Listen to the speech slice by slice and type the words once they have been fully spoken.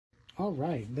All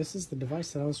right, this is the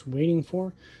device that I was waiting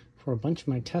for a bunch of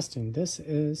my testing. This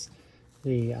is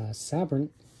the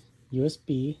Sabrent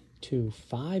USB to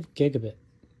 5 gigabit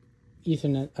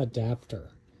Ethernet adapter.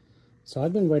 So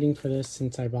I've been waiting for this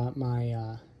since I bought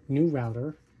my new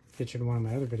router, featured in one of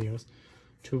my other videos,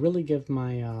 to really give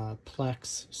my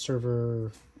Plex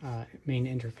server main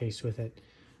interface with it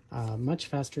much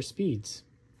faster speeds.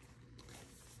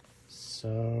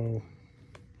 So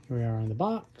here we are on the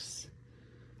box.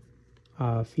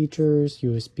 Features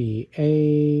USB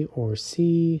A or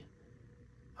C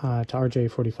to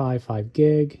RJ45 5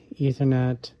 gig,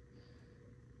 Ethernet,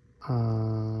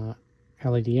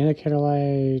 LED indicator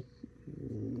light,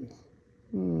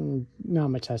 not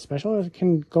much that special. It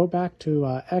can go back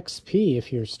to XP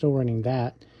if you're still running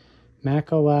that,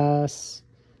 Mac OS,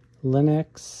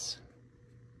 Linux,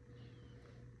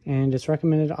 and it's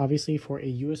recommended obviously for a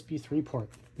USB 3 port.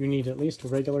 You need at least a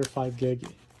regular 5 gig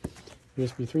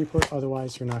USB 3 port,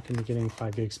 otherwise you're not going to be getting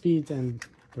 5 gig speeds, and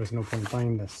there's no point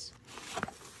buying this.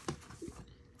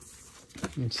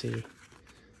 Let's see,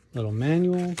 little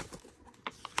manual,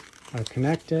 how to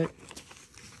connect it,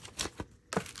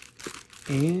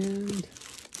 and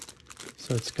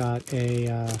so it's got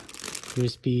a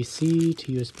USB-C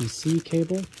to USB-C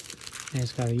cable, and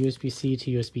it's got a USB-C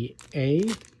to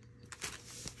USB-A,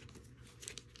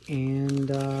 and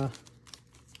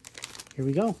here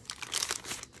we go.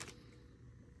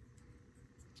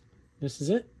 This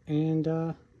is it, and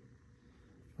we're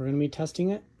going to be testing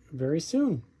it very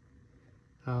soon.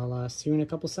 I'll see you in a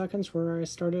couple seconds where I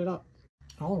start it up.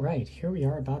 All right, here we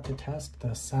are about to test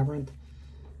the Sabrent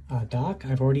dock.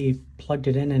 I've already plugged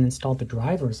it in and installed the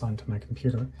drivers onto my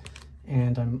computer,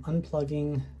 and I'm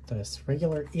unplugging this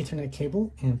regular Ethernet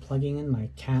cable and plugging in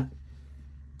my Cat,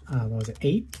 what was it,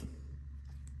 8?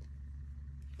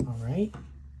 All right,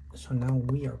 so now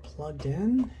we are plugged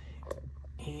in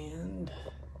and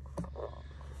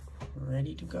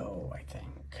ready to go, I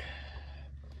think.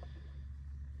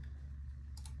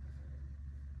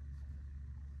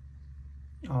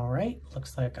 All right,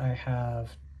 looks like I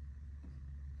have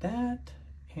that,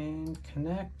 and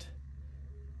connect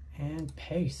and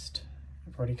paste.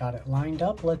 I've already got it lined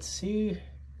up. Let's see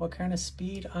what kind of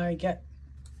speed I get.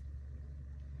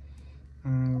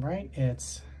 All right,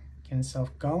 it's getting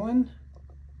itself going.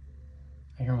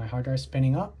 I hear my hard drive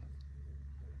spinning up.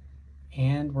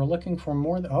 And we're looking for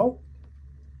more than,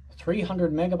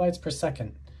 300 megabytes per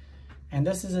second. And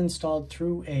this is installed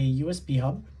through a USB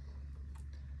hub.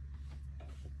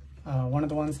 One of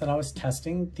the ones that I was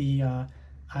testing, the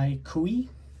iQIYI,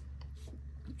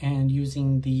 and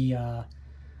using the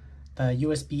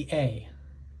USB A.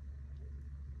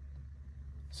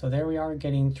 So there we are,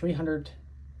 getting 300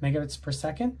 megabits per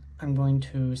second. I'm going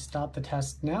to stop the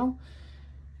test now,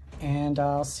 and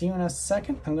I'll see you in a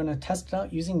second. I'm going to test it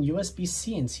out using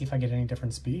USB-C and see if I get any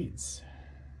different speeds.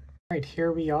 All right,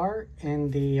 here we are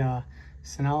in the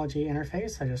Synology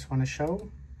interface. I just want to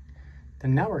show the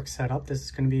network setup. This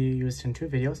is going to be used in 2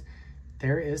 videos.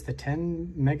 There is the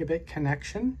 10 megabit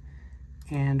connection,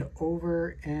 and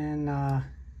over in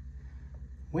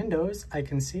Windows, I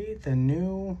can see the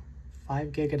new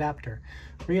 5 gig adapter.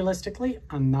 Realistically,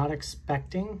 I'm not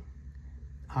expecting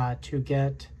to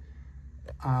get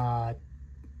 5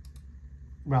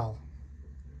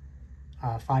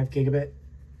 gigabit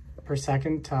per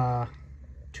second to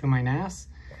my NAS.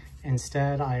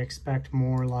 Instead, I expect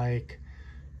more like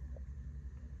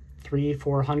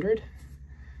 300-400.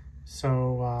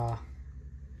 So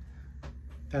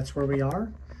that's where we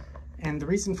are. And the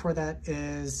reason for that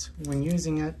is when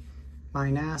using it, my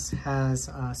NAS has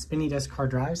spinny disk hard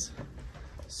drives.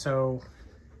 So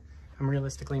I'm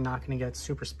realistically not going to get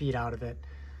super speed out of it.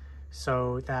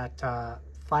 So that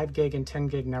 5 gig and 10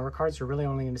 gig network cards, you're really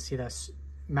only going to see that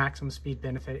maximum speed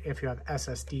benefit if you have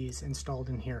SSDs installed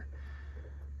in here.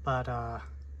 But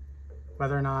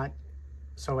whether or not,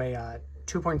 so a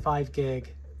 2.5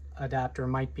 gig adapter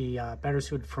might be better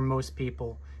suited for most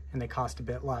people, and they cost a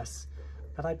bit less.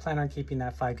 But I plan on keeping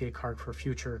that 5 gig card for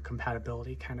future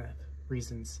compatibility kind of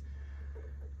reasons.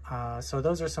 So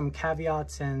those are some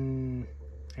caveats and,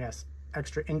 I guess,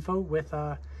 extra info with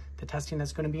the testing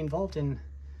that's going to be involved in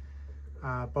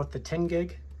both the 10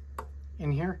 gig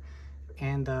in here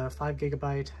and the 5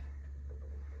 gigabyte.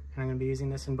 And I'm going to be using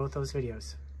this in both those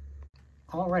videos.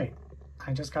 All right,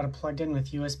 I just got it plugged in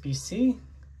with USB-C,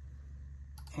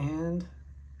 and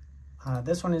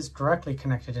this one is directly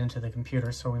connected into the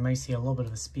computer, so we may see a little bit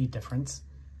of a speed difference.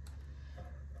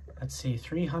 Let's see,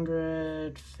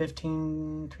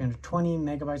 315, 320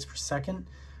 megabytes per second.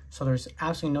 So there's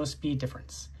absolutely no speed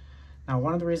difference. Now,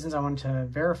 one of the reasons I wanted to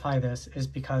verify this is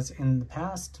because in the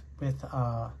past with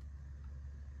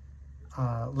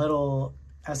little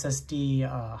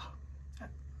SSD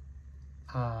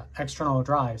external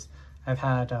drives, I've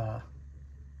had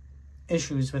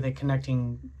issues with it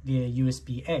connecting via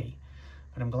USB-A,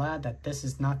 but I'm glad that this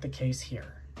is not the case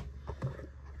here.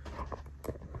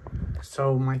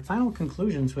 So my final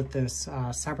conclusions with this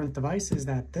Sabrent device is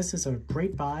that this is a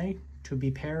great buy to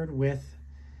be paired with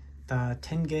the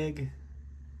 10 gig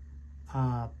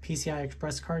PCI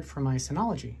Express card for my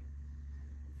Synology.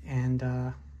 And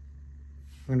I'm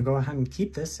going to go ahead and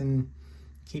keep this and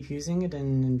keep using it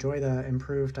and enjoy the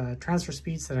improved transfer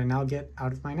speeds that I now get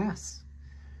out of my NAS.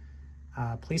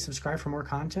 Please subscribe for more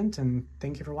content, and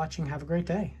thank you for watching. Have a great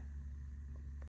day.